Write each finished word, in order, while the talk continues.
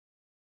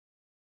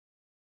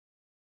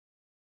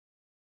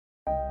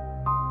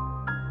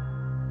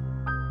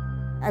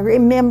I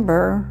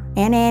remember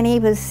Aunt Annie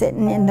was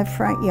sitting in the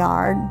front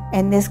yard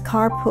and this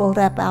car pulled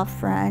up out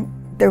front.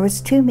 There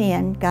was two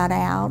men got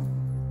out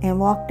and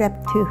walked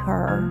up to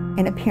her,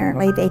 and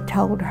apparently they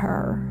told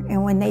her,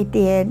 and when they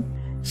did,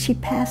 she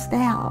passed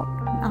out.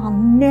 I'll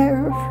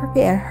never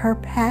forget her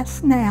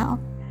passing out,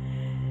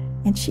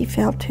 and she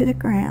fell to the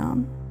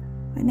ground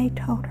when they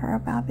told her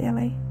about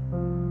Billy.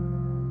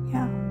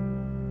 Yeah.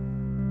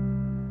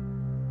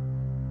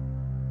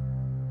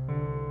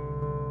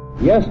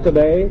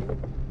 Yesterday,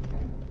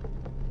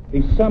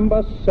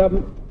 December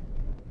 7th,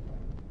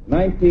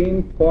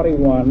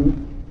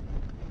 1941,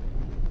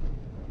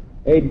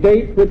 a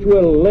date which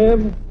will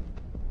live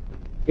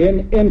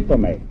in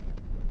infamy.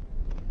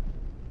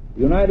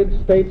 The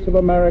United States of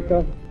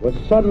America was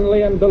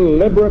suddenly and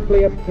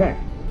deliberately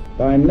attacked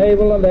by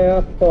naval and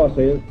air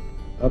forces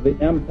of the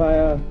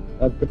Empire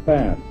of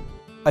Japan.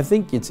 I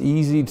think it's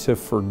easy to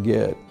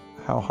forget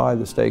how high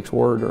the stakes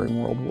were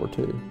during World War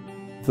II.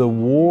 The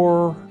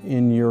war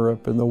in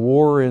Europe and the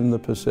war in the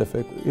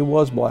Pacific, it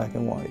was black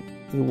and white.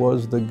 It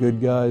was the good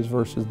guys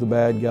versus the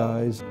bad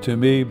guys. To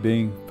me,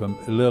 being from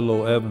little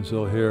old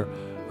Evansville here,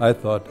 I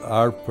thought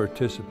our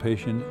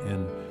participation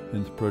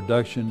in the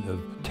production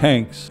of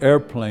tanks,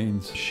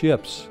 airplanes,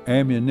 ships,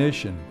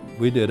 ammunition,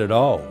 we did it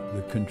all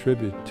to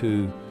contribute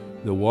to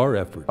the war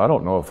effort. I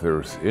don't know if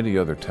there's any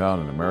other town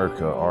in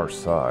America our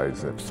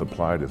size that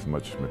supplied as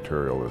much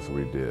material as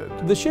we did.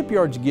 The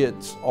shipyards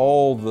gets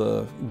all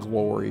the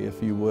glory,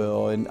 if you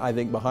will, and I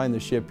think behind the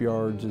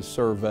shipyards is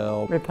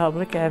Servell.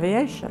 Republic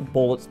Aviation.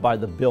 Bullets by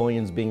the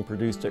billions being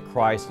produced at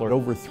Chrysler.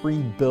 Over 3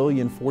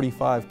 billion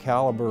 .45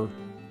 caliber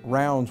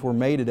rounds were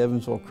made at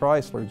Evansville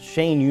Chrysler.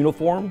 Shane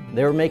Uniform,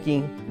 they were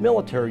making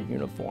military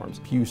uniforms.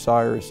 Pew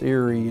Cyrus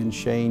Erie and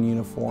Shane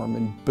Uniform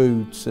and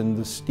Boots and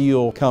the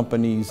steel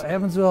companies.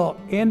 Evansville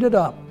ended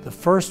up the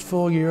first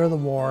full year of the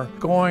war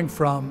going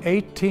from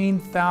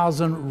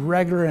 18,000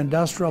 regular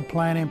industrial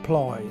plant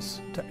employees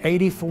to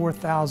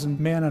 84,000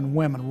 men and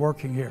women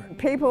working here.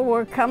 People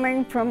were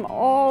coming from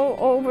all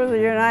over the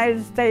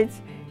United States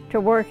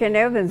to work in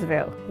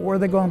Evansville. Where are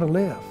they going to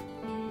live?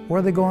 Where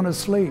are they going to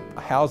sleep?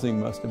 Housing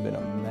must have been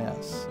a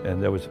mess.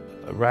 And there was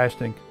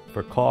rationing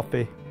for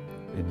coffee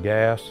and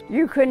gas.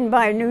 You couldn't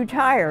buy new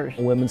tires.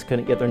 Women's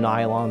couldn't get their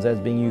nylons as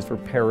being used for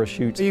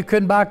parachutes. You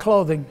couldn't buy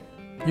clothing.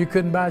 You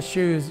couldn't buy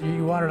shoes.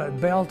 You wanted a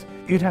belt,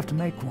 you'd have to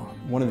make one.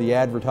 One of the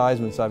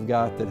advertisements I've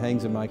got that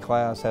hangs in my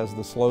class has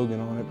the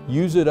slogan on it: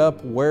 use it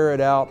up, wear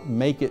it out,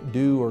 make it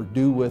do or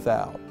do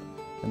without.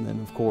 And then,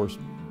 of course,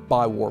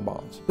 buy war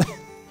bonds.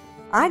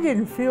 I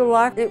didn't feel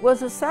like it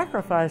was a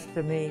sacrifice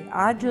to me.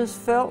 I just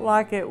felt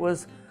like it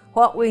was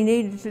what we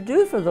needed to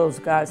do for those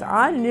guys.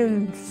 I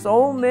knew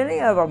so many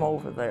of them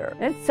over there.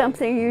 It's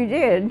something you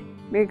did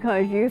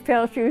because you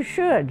felt you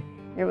should.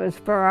 It was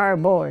for our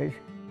boys.